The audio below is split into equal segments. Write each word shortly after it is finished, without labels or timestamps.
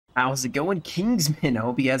How's it going, Kingsman? I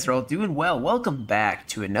hope you guys are all doing well. Welcome back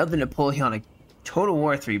to another Napoleonic Total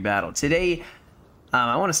War 3 battle. Today,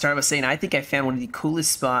 I want to start by saying I think I found one of the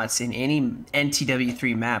coolest spots in any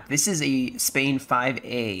NTW3 map. This is a Spain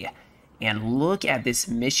 5A, and look at this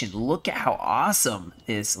mission. Look at how awesome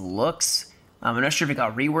this looks. I'm not sure if it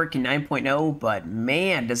got reworked in 9.0, but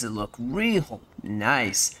man, does it look real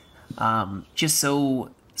nice. Just so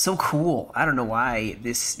cool. I don't know why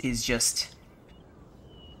this is just...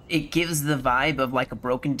 It gives the vibe of like a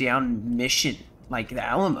broken down mission, like the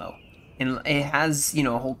Alamo. And it has, you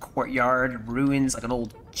know, a whole courtyard, ruins, like an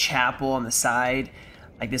old chapel on the side.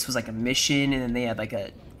 Like this was like a mission, and then they had like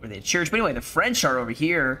a church. But anyway, the French are over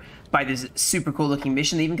here by this super cool looking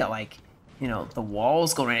mission. They even got like, you know, the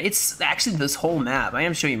walls going around. It's actually this whole map. I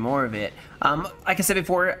am showing you more of it. Like I said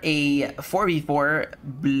before, a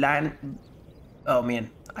 4v4 oh man,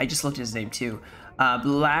 I just looked at his name too.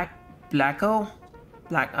 Blacko.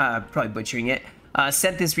 Probably butchering it.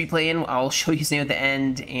 Sent this replay in. I'll show you his name at the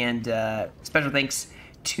end, and special thanks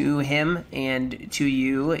to him and to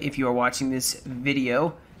you if you are watching this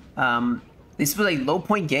video. This was a low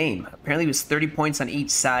point game. Apparently it was 30 points on each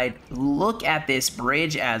side. Look at this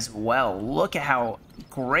bridge as well. Look at how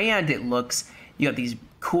grand it looks. You got these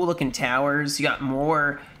cool looking towers. You got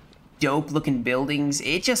more dope looking buildings.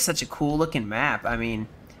 It's just such a cool looking map. I mean,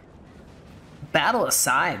 battle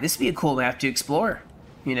aside, this would be a cool map to explore.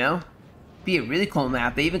 You know, be a really cool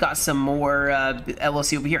map. They even got some more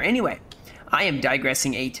LLC over here. Anyway, I am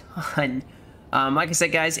digressing a ton. Like I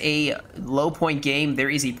said, guys, a low point game.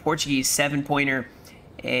 There is a Portuguese 7-pointer,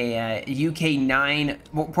 a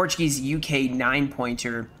Portuguese UK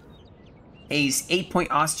 9-pointer, a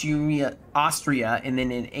 8-point Austria, and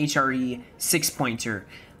then an HRE 6-pointer.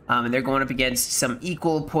 And they're going up against some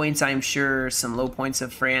equal points, I'm sure, some low points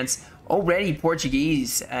of France. Already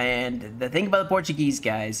Portuguese, and the thing about the Portuguese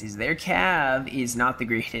guys is their cav is not the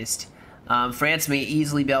greatest. France may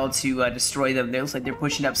easily be able to destroy them. It looks like they're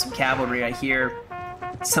pushing up some cavalry. I hear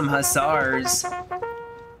some hussars.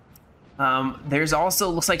 There's also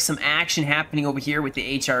looks like some action happening over here with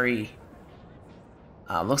the HRE.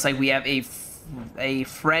 Looks like we have a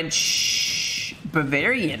French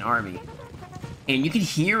Bavarian army. And you can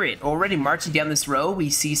hear it already marching down this road. We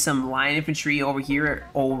see some line infantry over here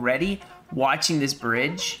already watching this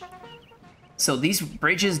bridge. So these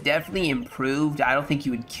bridges definitely improved. I don't think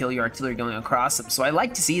you would kill your artillery going across them. So I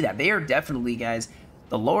like to see that. They are definitely, guys,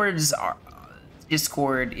 the Lord's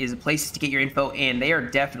Discord is a place to get your info. And they are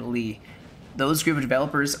definitely, those group of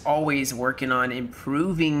developers, always working on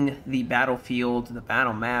improving the battlefield, the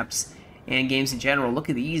battle maps, and games in general. Look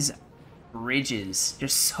at these bridges.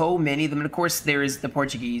 There's so many of them, and of course there is the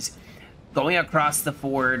Portuguese going across the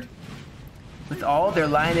ford with all their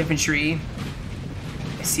line infantry.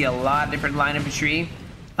 I see a lot of different line infantry.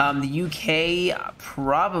 The UK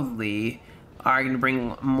probably are going to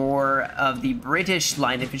bring more of the British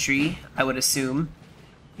line infantry, I would assume.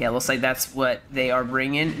 Yeah, looks like that's what they are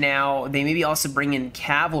bringing. Now, they maybe also bring in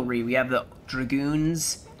cavalry. We have the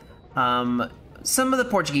dragoons, some of the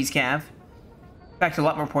Portuguese cav. In fact, a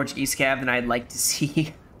lot more Portuguese cav than I'd like to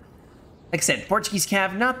see. Like I said, Portuguese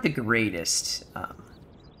cav, not the greatest.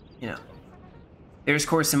 You know, there's, of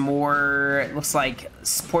course, some more, it looks like,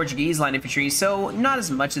 Portuguese line infantry, so not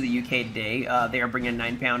as much of the UK today. They are bringing a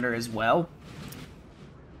 9-pounder as well.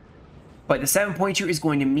 But the 7-pointer is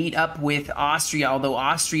going to meet up with Austria, although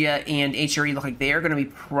Austria and HRE look like they are going to be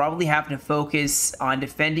probably having to focus on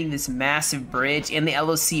defending this massive bridge and the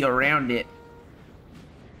LOC around it.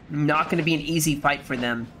 Not going to be an easy fight for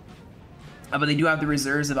them. But they do have the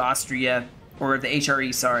reserves of Austria, or the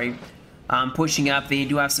HRE, sorry, pushing up. They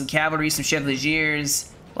do have some cavalry, some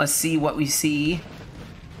chevaliers. Let's see what we see.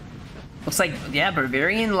 Looks like, yeah,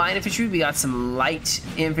 Bavarian line infantry. We got some light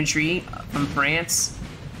infantry from France.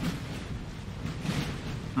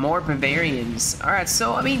 More Bavarians. Alright,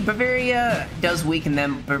 so, I mean, Bavaria does weaken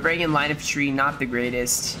them. Bavarian line infantry, not the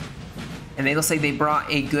greatest. And they looks like they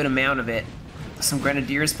brought a good amount of it. Some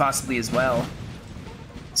grenadiers possibly as well.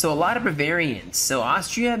 So a lot of Bavarians. So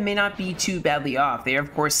Austria may not be too badly off. They are,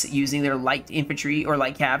 of course, using their light infantry or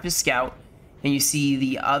light cav to scout. And you see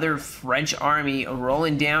the other French army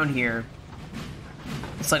rolling down here.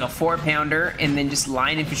 It's like a 4-pounder and then just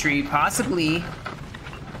line infantry. Possibly,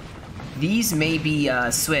 these may be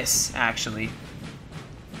Swiss, actually.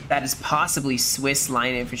 That is possibly Swiss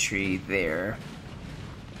line infantry there.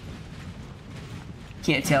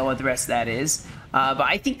 Can't tell what the rest of that is. But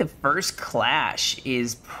I think the first clash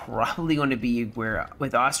is probably going to be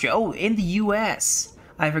with Austria. Oh, in the US.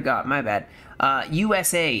 I forgot, my bad.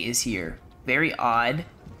 USA is here. Very odd,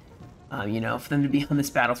 you know, for them to be on this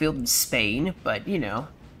battlefield in Spain. But, you know,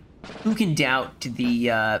 Who can doubt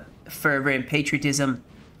the fervor and patriotism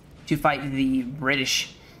to fight the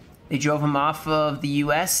British? They drove them off of the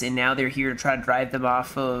U.S., and now they're here to try to drive them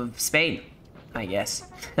off of Spain, I guess.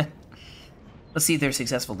 Let's see if they're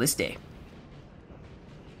successful this day.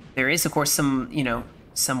 There is, of course, some, you know,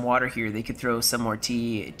 some water here. They could throw some more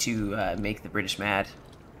tea to make the British mad.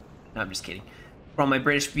 No, I'm just kidding. For all my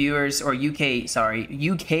British viewers, or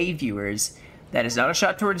UK viewers, that is not a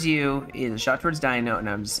shot towards you. It is a shot towards Dino, and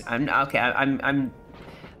I'm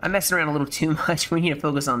messing around a little too much. We need to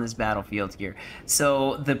focus on this battlefield here.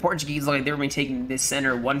 So the Portuguese look like they're going to be taking this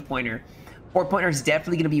center 1-pointer. 4-pointer is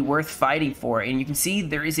definitely going to be worth fighting for, and you can see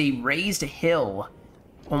there is a raised hill,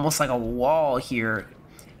 almost like a wall here.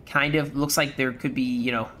 Kind of looks like there could be,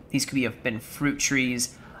 you know, these could have been fruit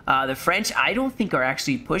trees. The French, I don't think, are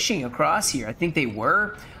actually pushing across here. I think they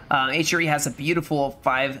were. HRE has a beautiful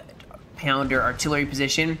 5-pounder artillery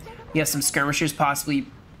position. You have some skirmishers possibly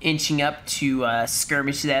inching up to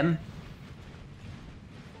skirmish them.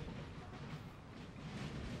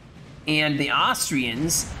 And the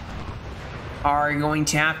Austrians are going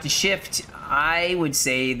to have to shift. I would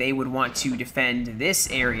say they would want to defend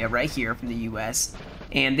this area right here from the US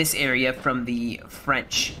and this area from the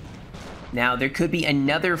French. Now, there could be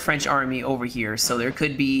another French army over here, so there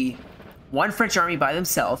could be one French army by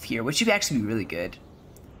themselves here, which would actually be really good.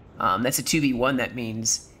 That's a 2v1, that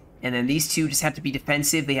means. And then these two just have to be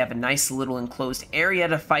defensive. They have a nice little enclosed area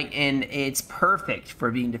to fight in. It's perfect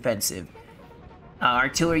for being defensive.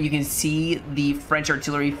 Artillery, you can see the French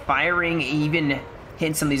artillery firing, even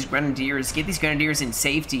hitting some of these grenadiers. Get these grenadiers in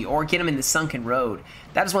safety, or get them in the sunken road.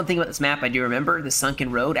 That is one thing about this map I do remember. The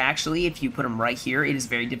sunken road, actually, if you put them right here, it is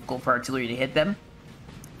very difficult for artillery to hit them.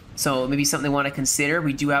 So maybe something they want to consider.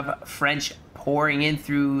 We do have French pouring in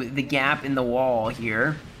through the gap in the wall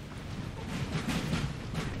here.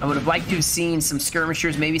 I would have liked to have seen some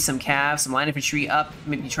skirmishers, maybe some calves, some line infantry up,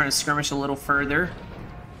 maybe trying to skirmish a little further.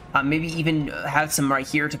 Maybe even have some right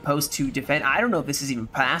here to post to defend. I don't know if this is even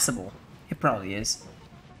passable. It probably is.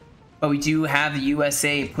 But we do have the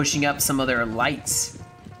USA pushing up some of their lights,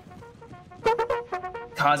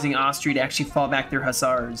 causing Austria to actually fall back their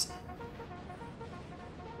hussars.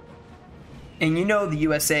 And you know the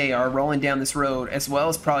USA are rolling down this road, as well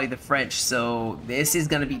as probably the French, so this is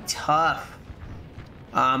going to be tough.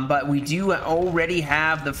 But we do already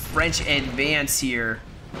have the French advance here.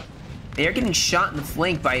 They are getting shot in the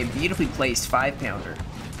flank by a beautifully placed 5-pounder.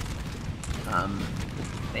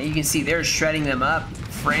 And you can see they're shredding them up.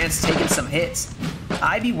 France taking some hits.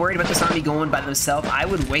 I'd be worried about this army going by themselves. I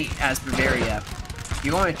would wait as Bavaria.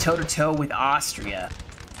 You're going toe-to-toe with Austria.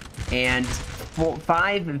 And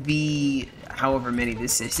 5v, however many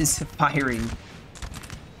this is firing,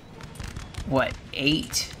 what,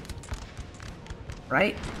 8?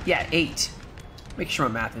 Right? Yeah, 8. Make sure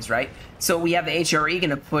my math is right. So we have the HRE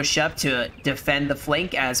going to push up to defend the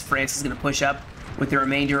flank, as France is going to push up with the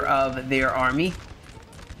remainder of their army.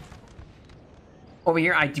 Over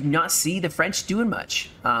here, I do not see the French doing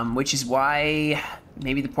much, which is why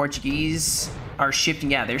maybe the Portuguese are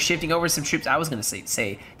shifting. Yeah, they're shifting over some troops. I was going to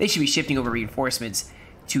say they should be shifting over reinforcements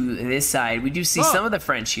to this side. We do see some of the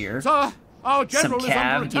French here. Sir, our some general is under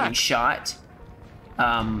cav getting attack. shot.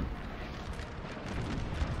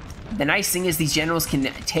 The nice thing is these generals can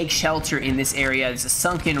take shelter in this area. There's a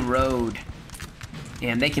sunken road,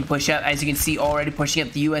 and they can push up. As you can see, already pushing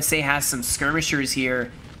up. The USA has some skirmishers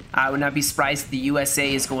here. I would not be surprised if the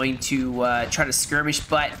USA is going to try to skirmish,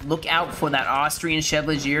 but look out for that Austrian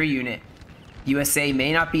Chevalier unit. USA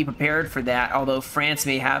may not be prepared for that, although France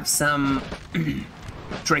may have some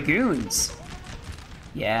dragoons.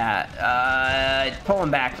 Yeah, pull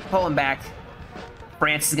them back, pull them back.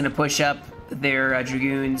 France is going to push up their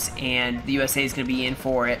dragoons, and the USA is going to be in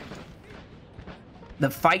for it. The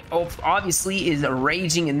fight obviously is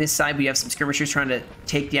raging in this side. We have some skirmishers trying to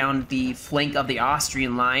take down the flank of the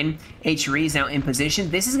Austrian line. HRE is now in position.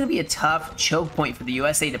 This is going to be a tough choke point for the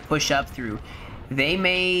USA to push up through. They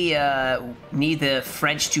may need the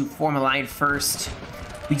French to form a line first.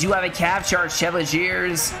 We do have a cav charge.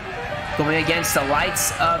 Chevaliers going against the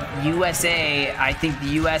lights of USA. I think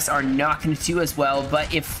the US are not going to do as well,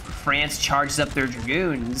 but if France charges up their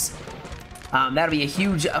dragoons, that'll be a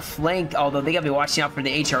huge flank, although they gotta be watching out for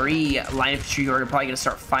the HRE line infantry, who are probably gonna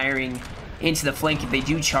start firing into the flank if they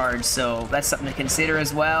do charge, so that's something to consider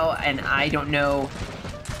as well. And I don't know,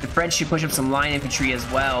 the French should push up some line infantry as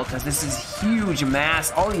well, because this is huge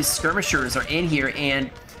mass. All these skirmishers are in here,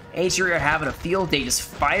 and HRE are having a field day just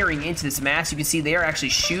firing into this mass. You can see they are actually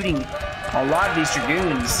shooting a lot of these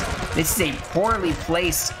dragoons. This is a poorly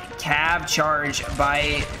placed cav charge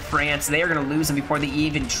by France. They are going to lose them before they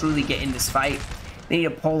even truly get in this fight. They need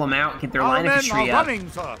to pull them out, get their Our line men infantry are up. running,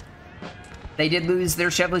 sir. They did lose their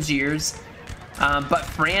Chevaliers, but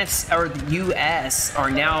France or the U.S. are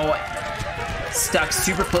now stuck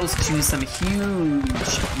super close to some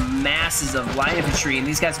huge masses of line infantry, and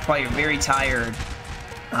these guys are probably very tired,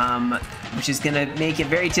 which is going to make it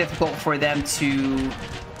very difficult for them to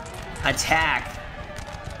attack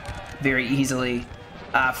very easily.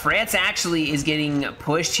 France actually is getting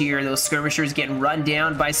pushed here. Those skirmishers getting run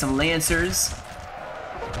down by some lancers.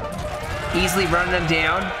 Easily running them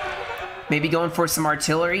down. Maybe going for some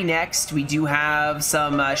artillery next. We do have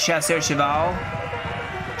some chasseurs cheval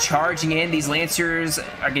charging in. These lancers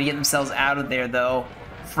are going to get themselves out of there, though.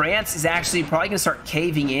 France is actually probably going to start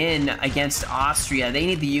caving in against Austria. They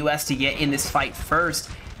need the U.S. to get in this fight first.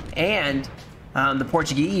 And the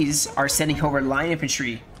Portuguese are sending over line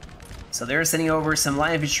infantry. So they're sending over some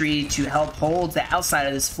line infantry to help hold the outside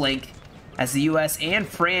of this flank as the U.S. and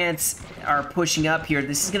France are pushing up here.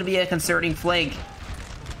 This is going to be a concerning flank.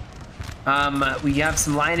 We have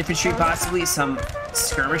some line infantry, possibly some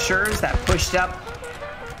skirmishers that pushed up.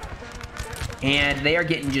 And they are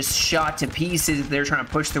getting just shot to pieces. They're trying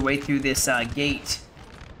to push their way through this gate.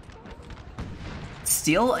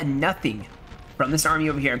 Still nothing from this army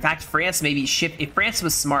over here. In fact, France maybe shift. If France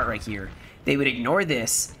was smart right here, they would ignore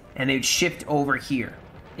this and they would shift over here.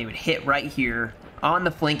 They would hit right here on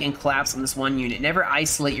the flank and collapse on this one unit. Never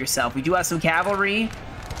isolate yourself. We do have some cavalry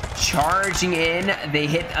charging in. They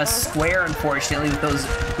hit a square, unfortunately, with those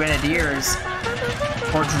grenadiers.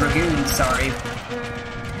 Or dragoons, sorry.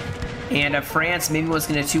 And France maybe was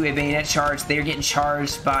going to do a bayonet charge. They're getting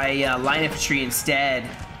charged by line infantry instead.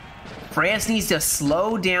 France needs to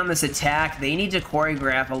slow down this attack. They need to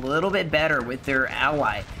choreograph a little bit better with their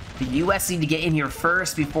ally. The U.S. need to get in here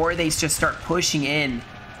first before they just start pushing in.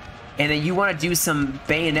 And then you want to do some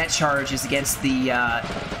bayonet charges against the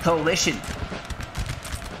coalition.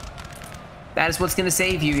 That is what's going to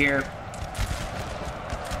save you here.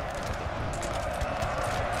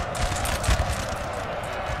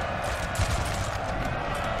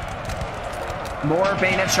 More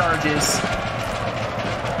bayonet charges.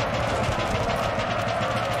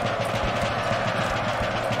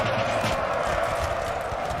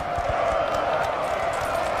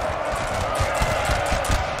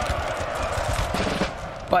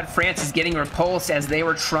 But France is getting repulsed as they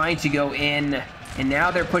were trying to go in, and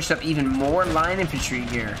now they're pushed up even more line infantry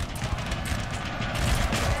here.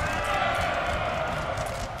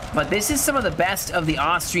 But this is some of the best of the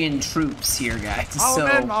Austrian troops here, guys. Our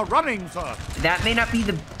men are running, sir. That may not be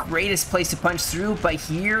the greatest place to punch through, but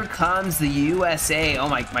here comes the USA. Oh,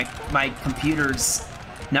 my computer's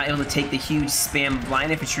not able to take the huge spam of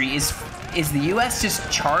line infantry. Is the US just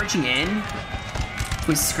charging in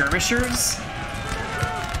with skirmishers?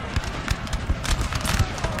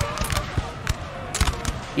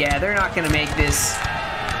 Yeah, they're not going to make this.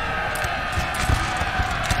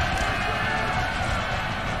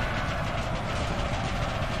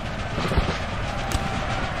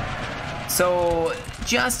 So,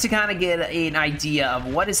 just to kind of get an idea of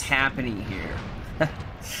what is happening here,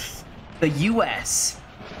 the U.S.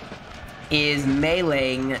 is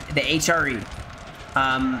meleeing the HRE.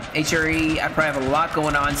 HRE, I probably have a lot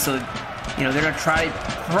going on, so you know they're gonna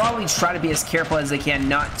probably try to be as careful as they can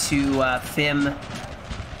not to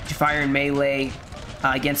to fire in melee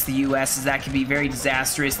against the U.S., as that can be very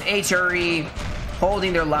disastrous. The HRE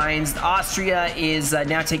holding their lines. Austria is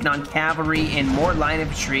now taking on cavalry and more line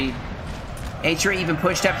infantry. HRE even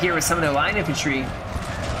pushed up here with some of their line infantry.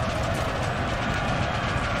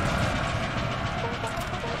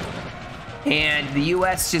 And the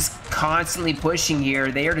U.S. just constantly pushing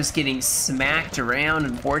here. They are just getting smacked around,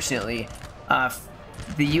 unfortunately.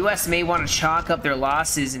 The U.S. may want to chalk up their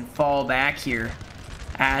losses and fall back here.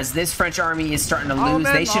 As this French army is starting to lose,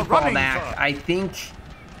 they should fall back. I think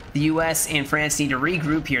the U.S. and France need to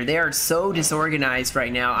regroup here. They are so disorganized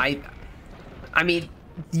right now. I mean,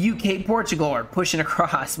 UK, Portugal are pushing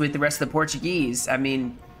across with the rest of the Portuguese. I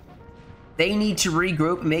mean, they need to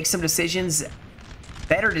regroup and make some decisions,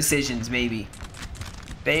 better decisions maybe.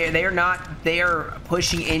 They are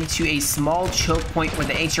pushing into a small choke point where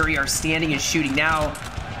the HRE are standing and shooting. Now,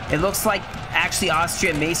 it looks like actually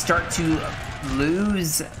Austria may start to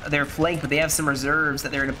lose their flank, but they have some reserves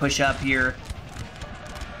that they're going to push up here.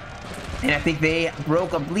 And I think they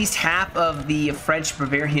broke at least half of the French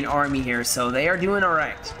Bavarian army here, so they are doing all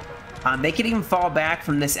right. They could even fall back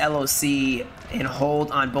from this LOC and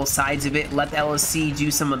hold on both sides of it, let the LOC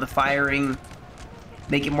do some of the firing,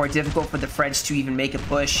 make it more difficult for the French to even make a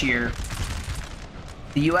push here.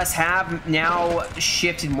 The US have now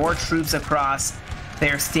shifted more troops across. They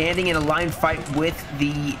are standing in a line fight with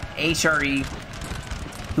the HRE.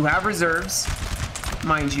 who have reserves,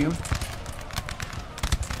 mind you.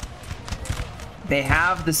 They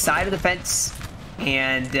have the side of the fence,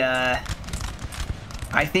 and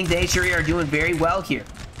I think the HRE are doing very well here.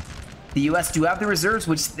 The U.S. do have the reserves,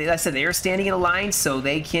 which, like I said, they are standing in a line, so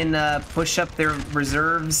they can push up their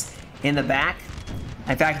reserves in the back.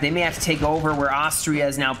 In fact, they may have to take over where Austria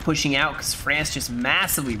is now pushing out, because France just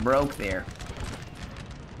massively broke there.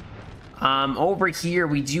 Over here,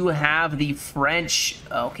 we do have the French.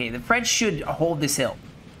 Okay, the French should hold this hill.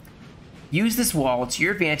 Use this wall to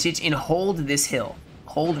your advantage and hold this hill.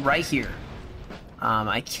 Hold right here.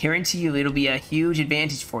 I guarantee you it'll be a huge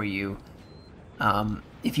advantage for you.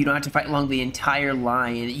 If you don't have to fight along the entire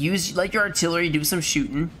line. Use, like, your artillery, do some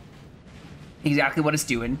shooting. Exactly what it's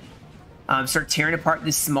doing. Start tearing apart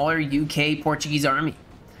this smaller UK Portuguese army.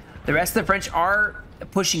 The rest of the French are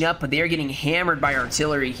pushing up, but they are getting hammered by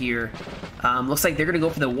artillery here. Looks like they're going to go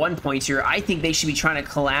for the 1-pointer. I think they should be trying to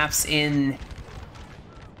collapse in.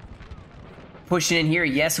 Pushing in here,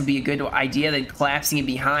 yes, would be a good idea, than collapsing in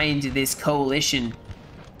behind this coalition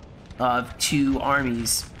of 2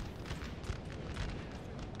 armies.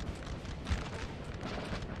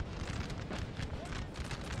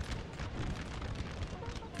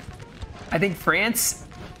 I think France,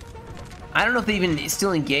 I don't know if they even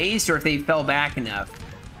still engaged or if they fell back enough.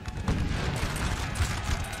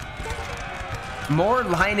 More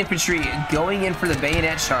line infantry going in for the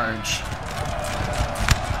bayonet charge.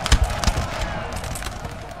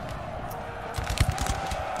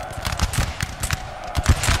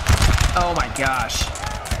 Oh my gosh.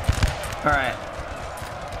 All right.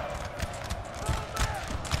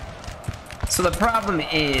 So the problem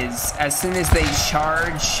is, as soon as they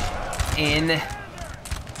charge in,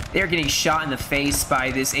 they're getting shot in the face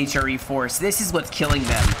by this HRE force. This is what's killing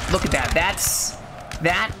them. Look at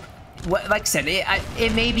that. What, like I said,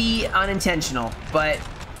 it may be unintentional, but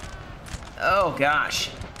oh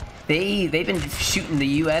gosh, they've been shooting the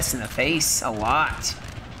U.S. in the face a lot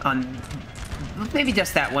on maybe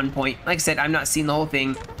just that one point. Like I said, I'm not seeing the whole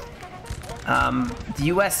thing. The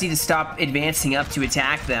U.S. need to stop advancing up to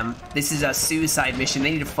attack them. This is a suicide mission.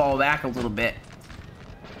 They need to fall back a little bit.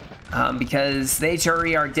 Because the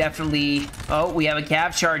HRE are definitely... Oh, we have a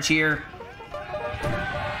cav charge here.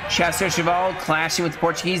 Chasseur Cheval clashing with the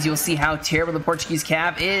Portuguese. You'll see how terrible the Portuguese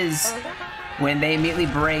cav is when they immediately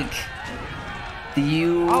break.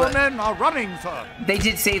 Our men are running, sir. They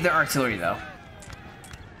did save their artillery, though.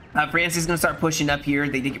 France is going to start pushing up here.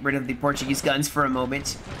 They did get rid of the Portuguese guns for a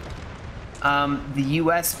moment. The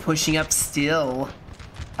U.S. pushing up still.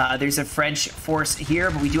 There's a French force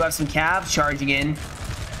here, but we do have some cav charging in.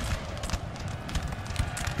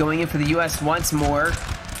 Going in for the U.S. once more.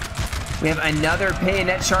 We have another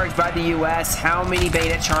bayonet charge by the U.S. How many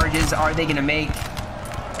bayonet charges are they going to make?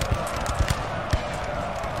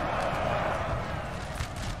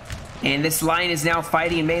 And this line is now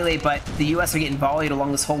fighting in melee, but the U.S. are getting volleyed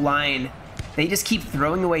along this whole line. They just keep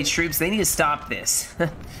throwing away troops. They need to stop this.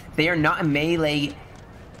 They are not a melee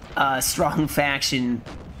strong faction,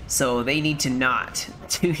 so they need to not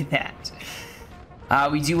do that.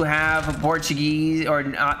 We do have a Portuguese, or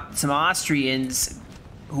some Austrians,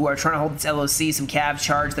 who are trying to hold this LOC. Some cav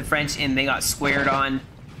charged the French, and they got squared on.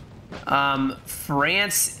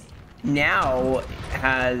 France now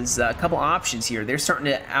has a couple options here. They're starting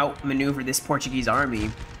to outmaneuver this Portuguese army.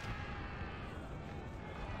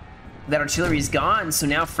 That artillery is gone, so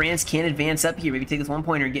now France can advance up here. Maybe take this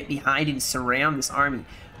 1-pointer and get behind and surround this army.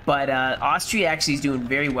 But Austria actually is doing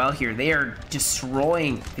very well here. They are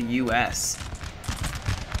destroying the U.S.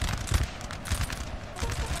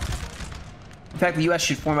 In fact, the U.S.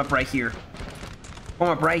 should form up right here. Form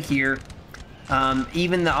up right here.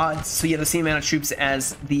 Even the odds, so you have the same amount of troops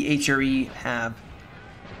as the HRE have.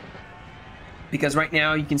 Because right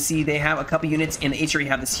now you can see they have a couple units and the HRE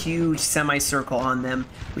have this huge semicircle on them,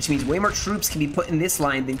 which means way more troops can be put in this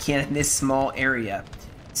line than can in this small area.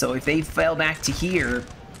 So if they fell back to here,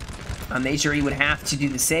 the HRE would have to do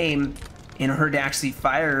the same in order to actually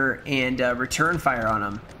fire and return fire on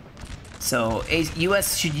them. So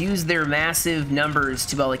U.S. should use their massive numbers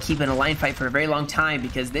to be able to keep in a line fight for a very long time,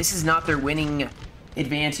 because this is not their winning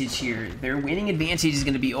advantage here. Their winning advantage is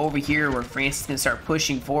going to be over here, where France is going to start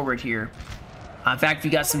pushing forward here. In fact,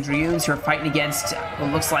 we got some Dragoons who are fighting against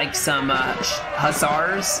what looks like some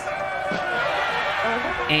Hussars.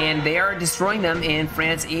 And they are destroying them, and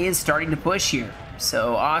France is starting to push here.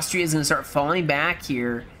 So Austria is going to start falling back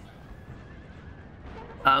here.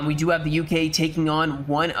 We do have the UK taking on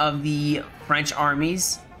one of the French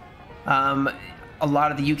armies. A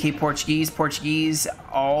lot of the UK Portuguese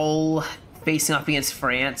all facing off against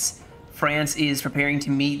France. France is preparing to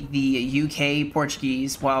meet the UK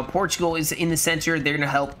Portuguese. While Portugal is in the center, they're going to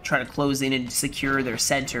help try to close in and secure their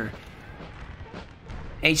center.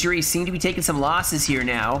 HRE seem to be taking some losses here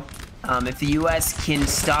now. If the US can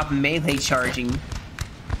stop melee charging,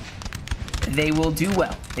 they will do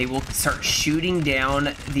well. They will start shooting down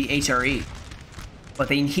the HRE. But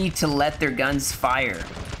they need to let their guns fire.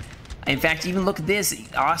 In fact, even look at this.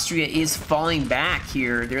 Austria is falling back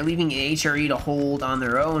here. They're leaving HRE to hold on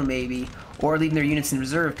their own, maybe, or leaving their units in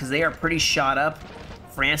reserve because they are pretty shot up.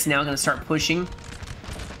 France now going to start pushing.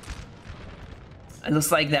 It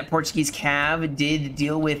looks like that Portuguese cav did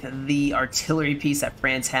deal with the artillery piece that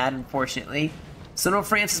France had, unfortunately. So no,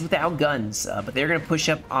 France is without guns, but they're going to push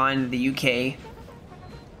up on the UK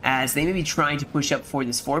as they may be trying to push up for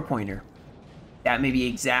this 4-pointer. That may be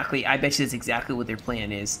exactly, I bet you that's exactly what their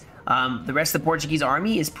plan is. The rest of the Portuguese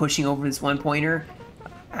army is pushing over this 1-pointer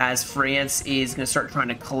as France is going to start trying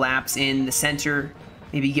to collapse in the center,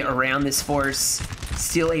 maybe get around this force.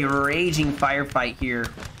 Still a raging firefight here,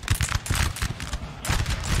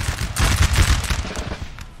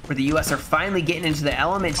 where the US are finally getting into the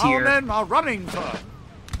element here. Our men are running, sir.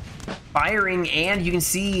 Firing, and you can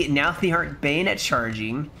see now they aren't bayonet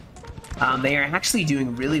charging. They are actually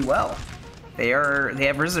doing really well. They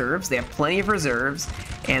have reserves. They have plenty of reserves,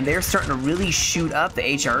 and they're starting to really shoot up the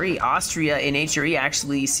HRE. Austria and HRE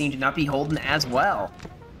actually seem to not be holding as well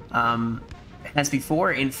as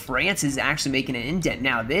before, and France is actually making an indent.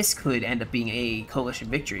 Now, this could end up being a coalition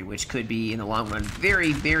victory, which could be, in the long run,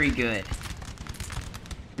 very, very good.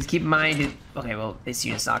 Just keep in mind, okay, well, this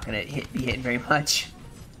unit's not going to be hitting very much,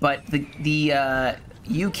 but the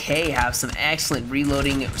UK have some excellent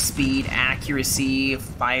reloading speed, accuracy,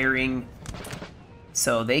 firing.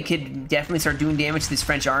 So they could definitely start doing damage to this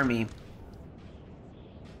French army.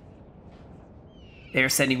 They're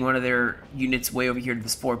sending one of their units way over here to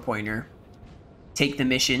this 4-pointer. Take the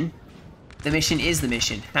mission. The mission is the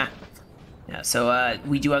mission. Ha. Yeah, so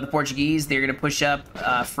we do have the Portuguese. They're going to push up.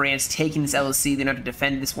 France taking this LOC. They're going to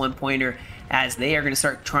defend this 1-pointer as they are going to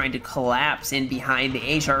start trying to collapse in behind the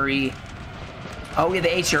HRE. Oh, we have the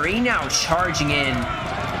HRE now charging in.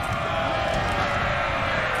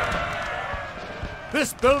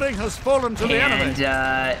 This building has fallen to the enemy.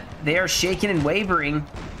 And they are shaking and wavering.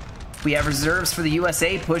 We have reserves for the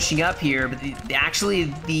USA pushing up here, but actually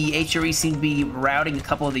the HRE seem to be routing a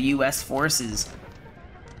couple of the US forces.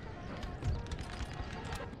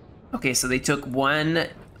 Okay, so they took one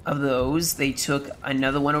of those. They took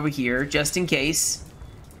another one over here, just in case.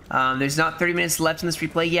 There's not 30 minutes left in this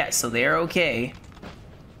replay yet, so they're okay.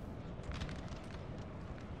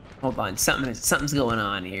 Hold on, something's going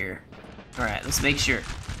on here. Alright, let's make sure.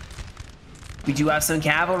 We do have some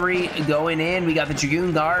cavalry going in. We got the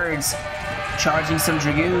Dragoon Guards charging some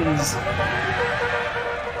Dragoons.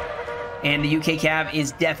 And the UK Cav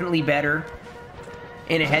is definitely better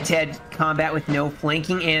in a head-to-head combat with no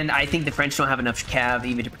flanking. And I think the French don't have enough Cav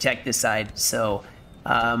even to protect this side. So,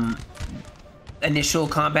 initial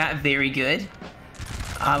combat, very good.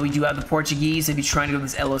 We do have the Portuguese. They'd be trying to go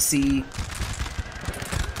with this LOC.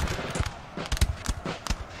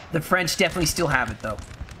 The French definitely still have it, though.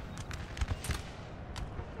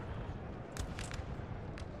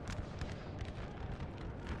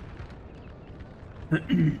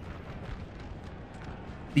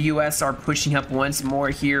 The U.S. are pushing up once more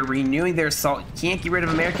here, renewing their assault. You can't get rid of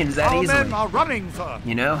Americans that easily. Our men are running, sir.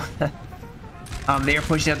 You know? They are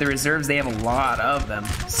pushing up their reserves. They have a lot of them.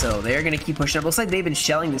 So they're going to keep pushing up. Looks like they've been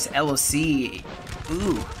shelling this LOC.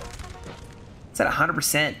 Ooh. It's at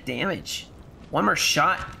 100% damage. One more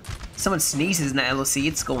shot. Someone sneezes in that LOC,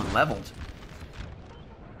 it's going leveled.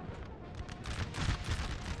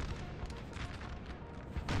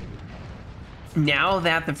 Now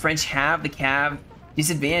that the French have the Cav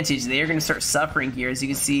disadvantage, they are going to start suffering here. As you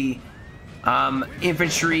can see,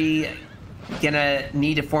 infantry gonna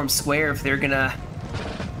need to form square if they're gonna...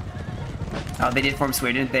 Oh, they did form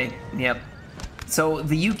square, didn't they? Yep. So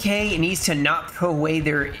the UK needs to not throw away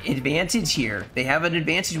their advantage here. They have an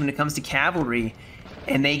advantage when it comes to cavalry,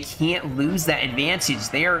 and they can't lose that advantage.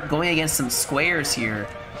 They are going against some squares here.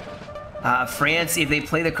 France, if they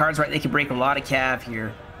play the cards right, they can break a lot of cav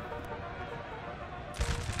here.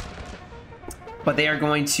 But they are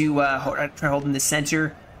going to try holding the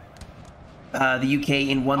center. The UK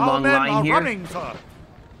in one long line here. Running, sir.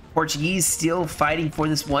 Portuguese still fighting for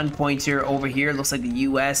this 1-pointer over here. Looks like the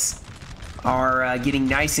US are getting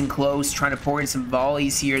nice and close, trying to pour in some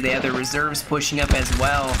volleys here. They have their reserves pushing up as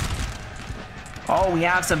well. Oh, we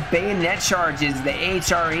have some bayonet charges. The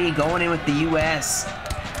HRE going in with the US.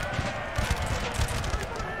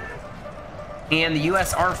 And the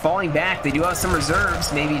U.S. are falling back. They do have some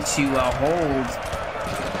reserves, maybe to hold.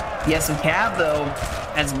 He has some cav, though,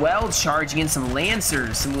 as well, charging in some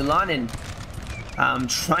lancers, some Ulanen,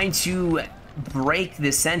 trying to break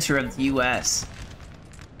the center of the U.S.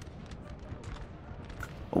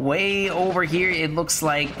 Way over here, it looks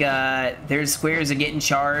like their squares are getting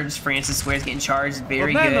charged. France's squares getting charged.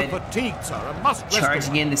 Very good. Fatigued, sir, and must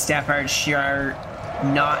Charging in the Stafford Shire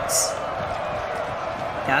knots.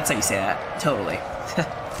 Yeah, that's how you say that. Totally.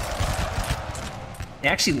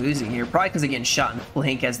 They're actually losing here, probably because they're getting shot in the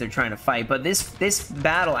flank as they're trying to fight. But this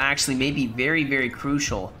battle actually may be very, very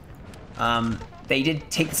crucial. They did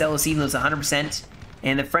take this LOC, even though it's 100%.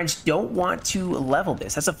 And the French don't want to level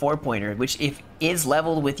this. That's a 4-pointer, which if is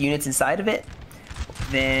leveled with units inside of it,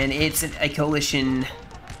 then it's a coalition.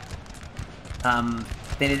 Then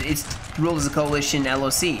it's ruled as a coalition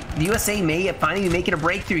LOC. The USA may finally be making a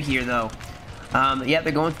breakthrough here, though. Yeah,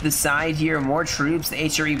 they're going to the side here. More troops. The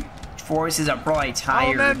HRE forces are probably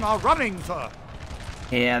tired. Our men are running, sir.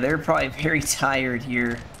 Yeah, they're probably very tired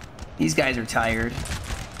here. These guys are tired.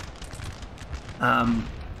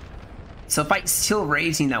 So fight's still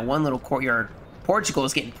raging that one little courtyard. Portugal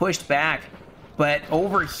is getting pushed back, but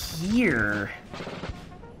over here,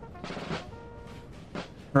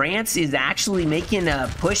 France is actually making a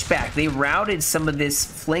pushback. They routed some of this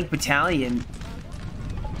flank battalion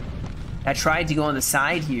that tried to go on the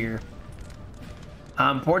side here.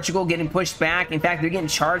 Portugal getting pushed back. In fact, they're getting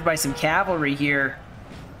charged by some cavalry here.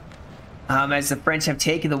 As the French have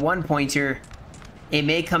taken the 1-pointer, it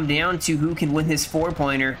may come down to who can win this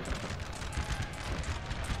 4-pointer.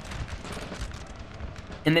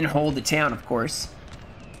 And then hold the town, of course.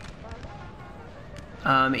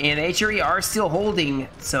 And the HRE are still holding,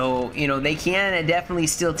 so, you know, they can definitely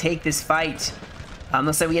still take this fight.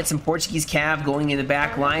 Looks like we had some Portuguese cav going in the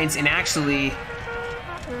back lines, and actually,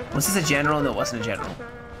 was this a general? No, it wasn't a general.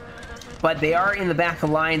 But they are in the back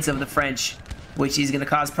lines of the French, which is going to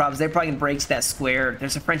cause problems. They're probably going to break to that square.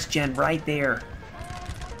 There's a French gen right there.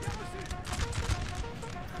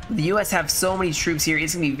 The U.S. have so many troops here,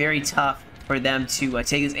 it's going to be very tough for them to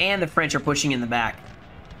take this, and the French are pushing in the back.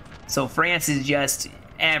 So France is just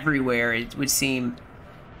everywhere, it would seem.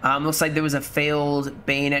 Looks like there was a failed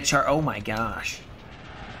bayonet charge. Oh my gosh.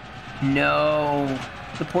 No.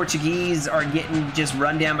 The Portuguese are getting just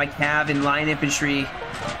run down by cav and line infantry.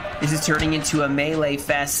 This is turning into a melee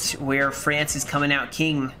fest where France is coming out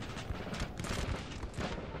king.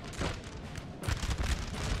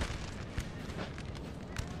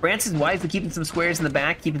 France is wisely keeping some squares in the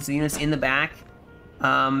back, keeping some units in the back.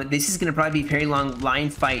 This is going to probably be a very long line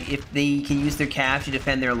fight if they can use their cav to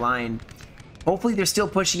defend their line. Hopefully they're still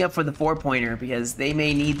pushing up for the 4-pointer because they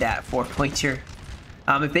may need that 4-pointer.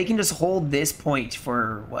 If they can just hold this point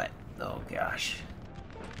for, what? Oh, gosh.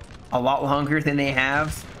 A lot longer than they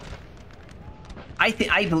have.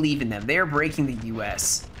 I believe in them. They're breaking the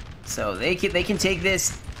U.S. So they can take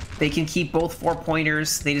this. They can keep both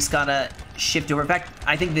 4-pointers. They just gotta shift over. In fact,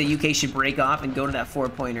 I think the UK should break off and go to that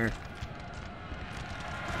 4-pointer.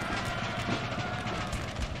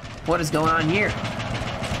 What is going on here?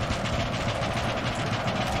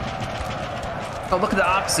 Oh, look at the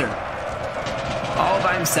officer. All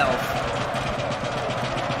by himself.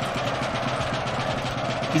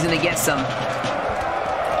 He's gonna get some.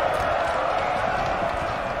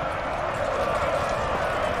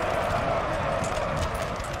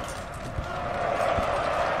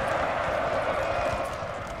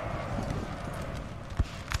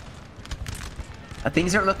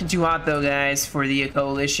 Things aren't looking too hot though, guys, for the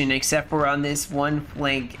coalition, except for on this one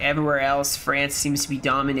flank. Everywhere else, France seems to be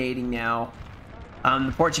dominating now.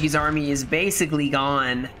 The Portuguese army is basically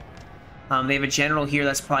gone. They have a general here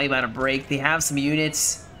that's probably about to break. They have some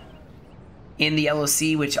units in the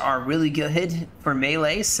LOC which are really good for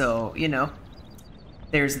melee, so, you know,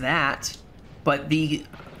 there's that. But the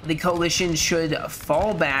coalition should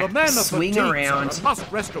fall back, swing around.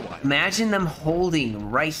 Imagine them holding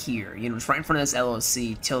right here, you know, right in front of this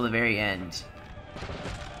LOC till the very end.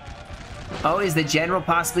 Oh, is the general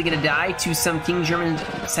possibly going to die to some King German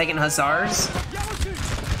 2nd Hussars?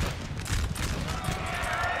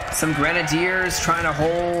 Some grenadiers trying to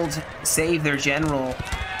hold, save their general.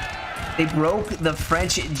 They broke the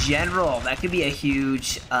French general. That could be a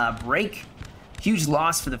huge break. Huge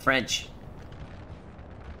loss for the French.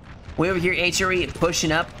 Way over here, HRE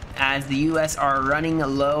pushing up as the U.S. are running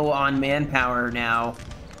low on manpower now.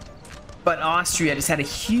 But Austria just had a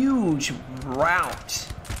huge rout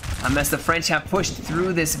as the French have pushed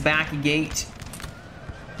through this back gate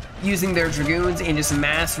using their dragoons and just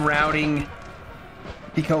mass routing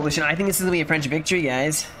the coalition. I think this is going to be a French victory,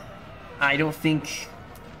 guys. I don't think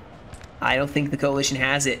I don't think the coalition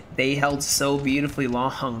has it. They held so beautifully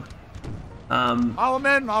long. Our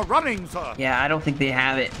men are running, sir. Yeah, I don't think they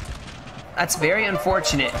have it. That's very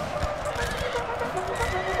unfortunate.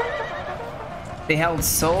 They held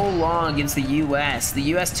so long against the U.S. The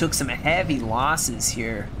U.S. took some heavy losses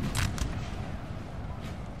here.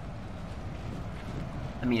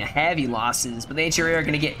 I mean, heavy losses, but the HRA are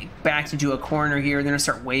going to get backed into a corner here. They're going to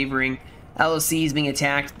start wavering. LOC is being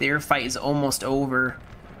attacked. Their fight is almost over.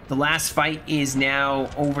 The last fight is now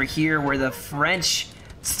over here, where the French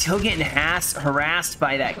still getting harassed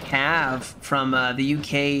by that cav from the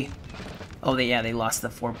UK. Oh, they lost the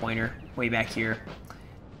 4-pointer way back here.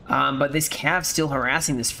 But this cav's still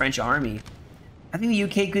harassing this French army. I think the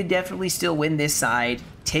UK could definitely still win this side.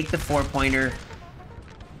 Take the 4-pointer.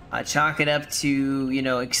 Chalk it up to, you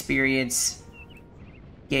know, experience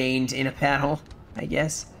gained in a battle, I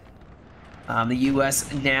guess. The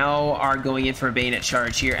U.S. now are going in for a bayonet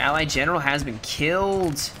charge here. Allied general has been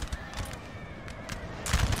killed.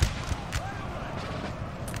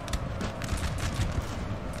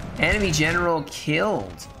 Enemy general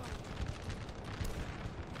killed.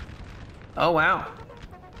 Oh, wow.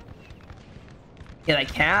 Yeah, that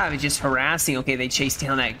cav is just harassing. Okay, they chased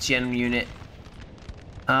down that gen unit.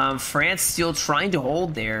 France still trying to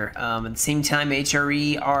hold there. At the same time,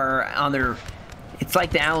 HRE are on their... It's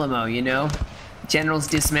like the Alamo, you know? Generals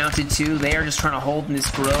dismounted too. They are just trying to hold in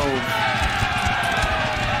this grove.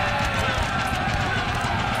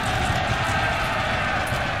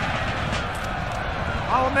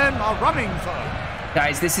 Our men are running, sir.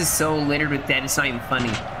 Guys, this is so littered with dead, it's not even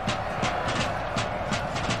funny.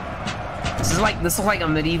 This is like a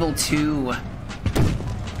Medieval 2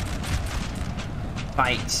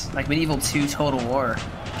 fight. Like Medieval 2 Total War.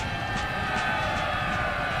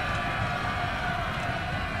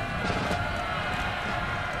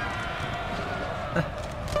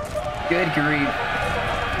 Good grief.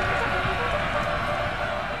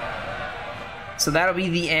 So that'll be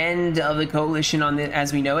the end of the coalition on the,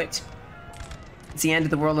 as we know it. It's the end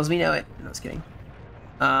of the world as we know it. No, I was kidding.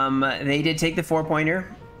 They did take the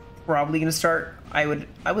 4-pointer. Probably gonna start. I would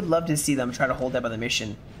love to see them try to hold that by the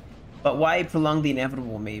mission. But why prolong the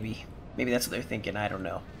inevitable, maybe? Maybe that's what they're thinking, I don't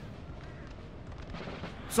know.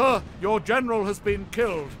 Sir, your general has been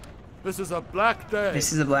killed. This is a black day.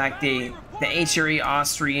 This is a black day. The HRE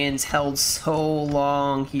Austrians held so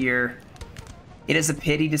long here. It is a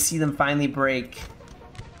pity to see them finally break.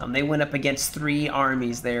 They went up against 3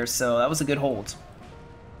 armies there, so that was a good hold.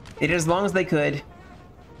 They did as long as they could.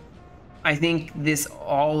 I think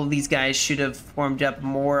all of these guys should have formed up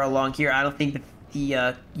more along here. I don't think that the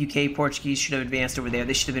UK Portuguese should have advanced over there.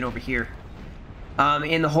 They should have been over here.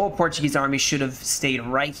 And the whole Portuguese army should have stayed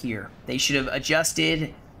right here. They should have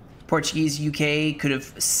adjusted. Portuguese UK could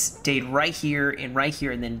have stayed right here,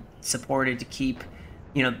 and then supported to keep,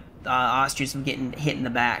 you know, Austrians from getting hit in the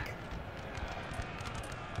back.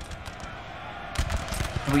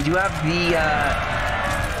 We do have the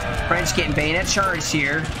French getting bayonet charged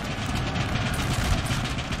here.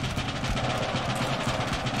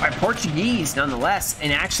 By Portuguese, nonetheless.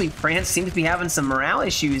 And actually, France seems to be having some morale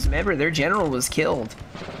issues. Remember, their general was killed.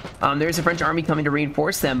 There's a French army coming to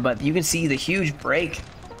reinforce them, but you can see the huge break.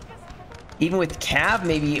 Even with Cav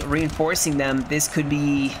maybe reinforcing them, this could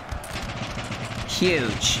be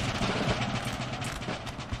huge.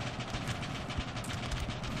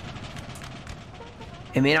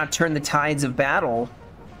 It may not turn the tides of battle,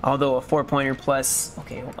 although a 4-pointer plus...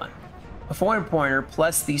 Okay, hold on. A 4-pointer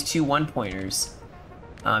plus these 2 1-pointers.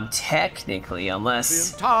 Technically, unless...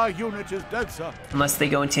 The entire unit is dead, sir. Unless they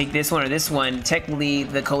go and take this one or this one, technically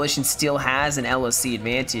the coalition still has an LOC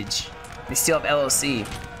advantage. They still have LOC.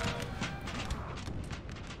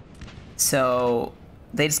 So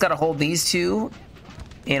they just got to hold these 2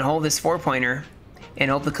 and hold this 4-pointer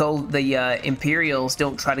and hope the Imperials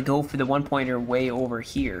don't try to go for the 1-pointer way over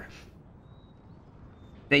here.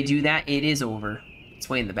 If they do that, it is over. It's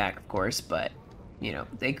way in the back, of course, but you know,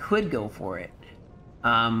 they could go for it.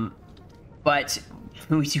 But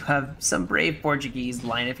we do have some brave Portuguese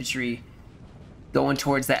line infantry going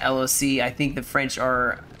towards that LOC. I think the French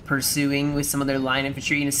are pursuing with some of their line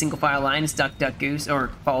infantry in a single file line. It's duck, duck, goose, or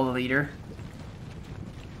follow the leader.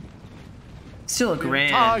 Still a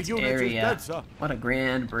grand area. Dead, what a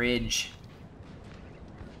grand bridge.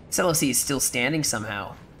 This LOC is still standing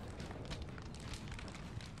somehow.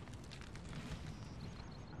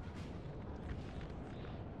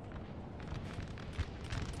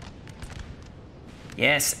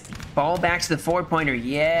 Yes, fall back to the 4-pointer.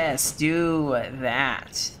 Yes, do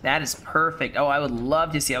that. That is perfect. Oh, I would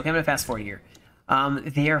love to see. Okay, I'm gonna fast forward here.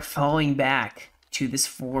 They are falling back to this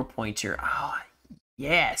 4-pointer. Oh,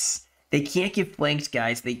 yes. They can't get flanked,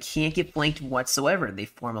 guys. They can't get flanked whatsoever. They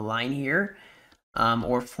form a line here,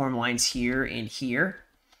 or form lines here and here.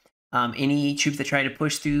 Any troops that try to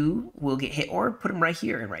push through will get hit, or put them right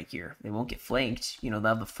here and right here. They won't get flanked. You know,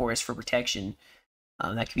 they'll have the forest for protection.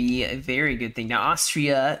 That could be a very good thing. Now,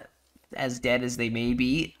 Austria, as dead as they may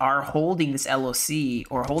be, are holding this LOC,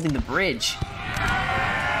 or holding the bridge,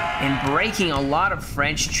 and breaking a lot of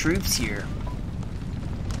French troops here.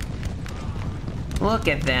 Look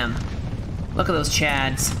at them. Look at those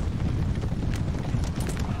Chads.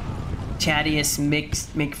 Chadius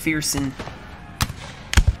McPherson.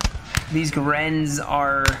 These Grens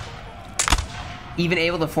are even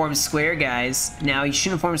able to form square, guys. Now, you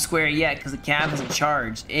shouldn't form square yet because the Cav isn't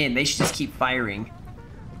charged, and they should just keep firing.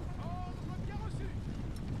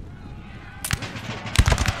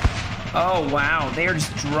 Oh, wow. They are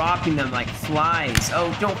just dropping them like flies.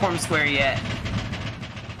 Oh, don't form square yet.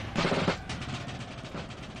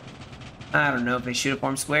 I don't know if they should have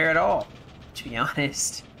formed square at all, to be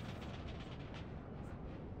honest.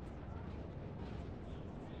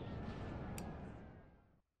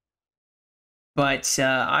 But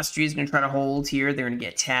Austria's going to try to hold here. They're going to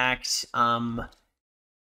get attacked.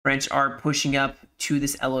 French are pushing up to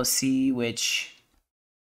this LOC, which...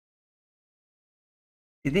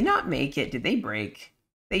 Did they not make it? Did they break?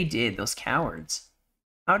 They did, those cowards.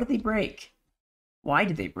 How did they break? Why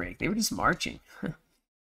did they break? They were just marching.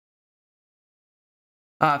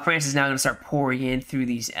 France is now going to start pouring in through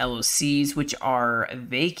these LOCs, which are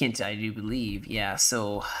vacant, I do believe. Yeah,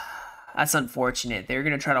 so that's unfortunate. They're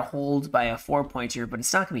going to try to hold by a 4-pointer, but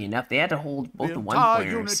it's not going to be enough. They had to hold both the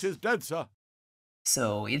 1-pointers. Unit is dead, sir.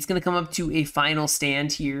 So it's going to come up to a final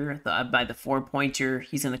stand here by the 4-pointer.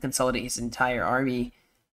 He's going to consolidate his entire army.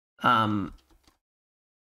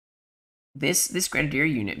 This Grenadier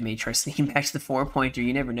unit may try sneaking back to the 4-pointer.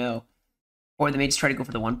 You never know. Or they may just try to go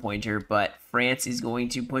for the 1-pointer, but France is going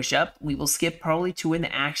to push up. We will skip probably to when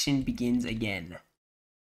the action begins again.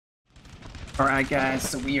 Alright guys,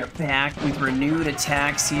 so we are back with renewed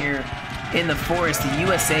attacks here in the forest. The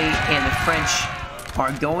USA and the French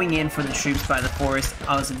are going in for the troops by the forest,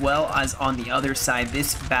 as well as on the other side.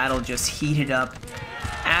 This battle just heated up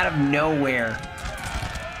out of nowhere.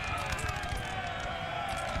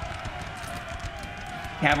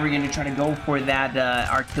 Cavalry going to try to go for that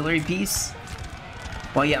artillery piece.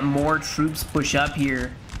 While yet more troops push up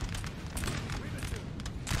here.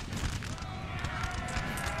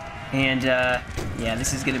 And, yeah,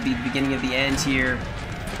 this is going to be the beginning of the end here.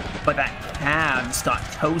 But that Cav just got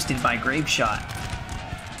toasted by grape shot.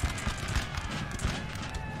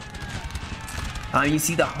 You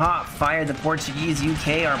see the hot fire. The Portuguese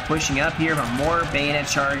UK are pushing up here, but more bayonet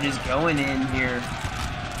charges going in here.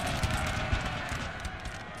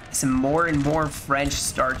 Some more and more French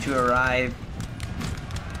start to arrive.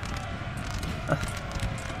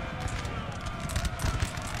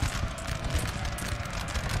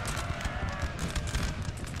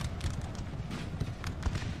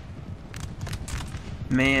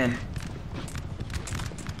 Man.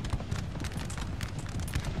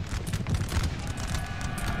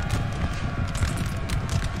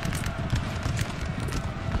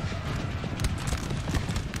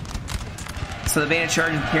 So the bayonet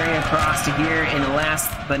charge is carrying across to here, and the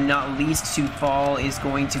last but not least to fall is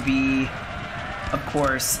going to be, of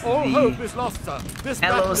course, all the hope is lost, sir. This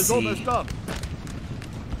battle is almost done.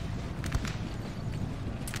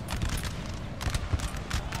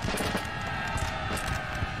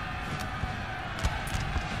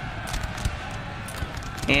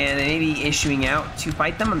 And they may be issuing out to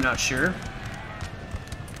fight them, I'm not sure.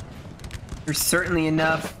 There's certainly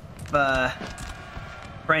enough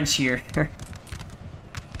French here.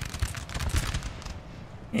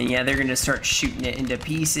 And yeah, they're gonna start shooting it into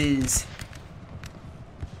pieces.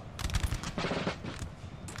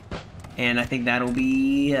 And I think that'll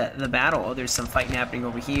be the battle. Oh, there's some fighting happening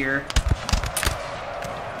over here.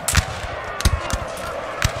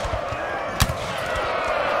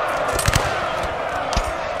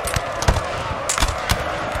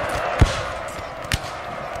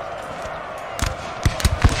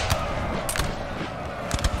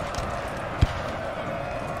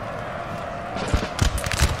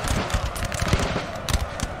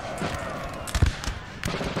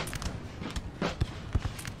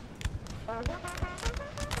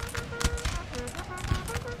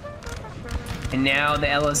 And now the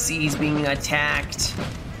LOC is being attacked.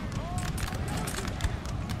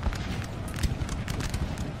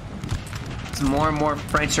 So more and more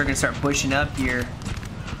French are going to start pushing up here.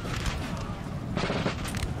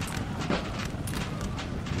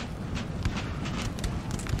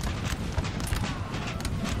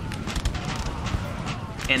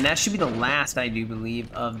 And that should be the last, I do believe,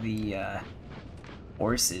 of the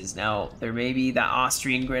horses. Now, there may be that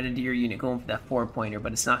Austrian Grenadier unit going for that 4-pointer,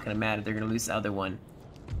 but it's not going to matter. They're going to lose the other one.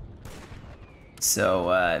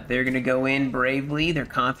 So, they're going to go in bravely. They're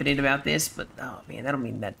confident about this, but, oh, man, that'll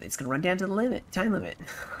mean that it's going to run down to the limit, time limit.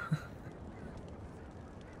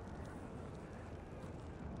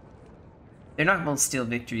 They're not going to steal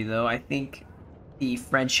victory, though. I think the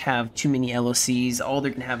French have too many LOCs. All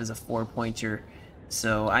they're going to have is a 4-pointer.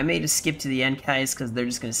 So, I may just skip to the end, guys, because they're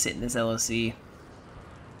just going to sit in this LOC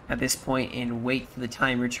at this point and wait for the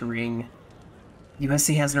timer to ring.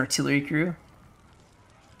 USA has an artillery crew.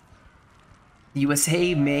 The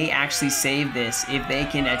USA may actually save this if they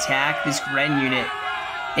can attack this Gren unit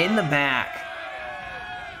in the back.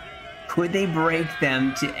 Could they break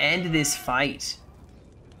them to end this fight?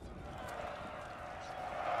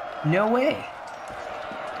 No way.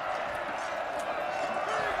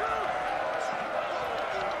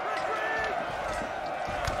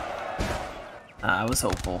 I was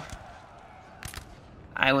hopeful.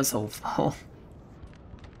 I was hopeful.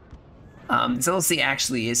 This LLC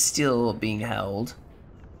actually is still being held.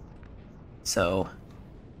 So.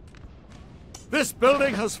 This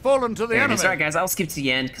building has fallen to the enemy. Sorry guys, I'll skip to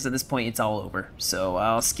the end because at this point it's all over. So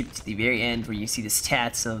I'll skip to the very end where you see the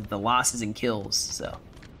stats of the losses and kills. So.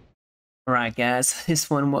 Alright guys, this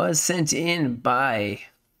one was sent in by,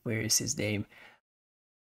 where is his name?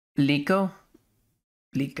 Lico?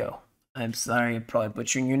 I'm sorry, I'm probably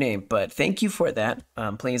butchering your name, but thank you for that.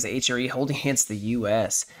 Playing as the HRE, holding against the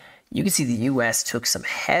US. You can see the US took some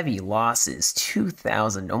heavy losses,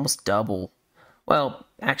 2,000, almost double. Well,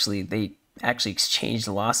 actually, they actually exchanged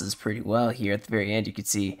the losses pretty well here at the very end. You could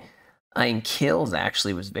see in kills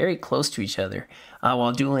actually was very close to each other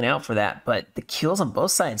while dueling out for that, but the kills on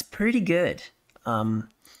both sides pretty good.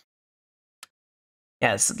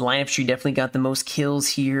 Yeah, so the lineup tree definitely got the most kills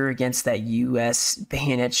here against that US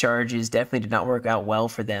bayonet charges. Definitely did not work out well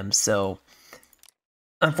for them. So,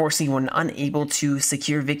 unfortunately, were unable to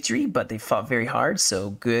secure victory, but they fought very hard. So,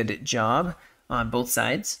 good job on both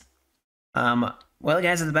sides. Well,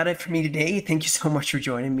 guys, that's about it for me today. Thank you so much for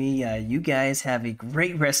joining me. You guys have a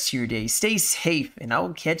great rest of your day. Stay safe, and I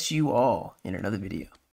will catch you all in another video.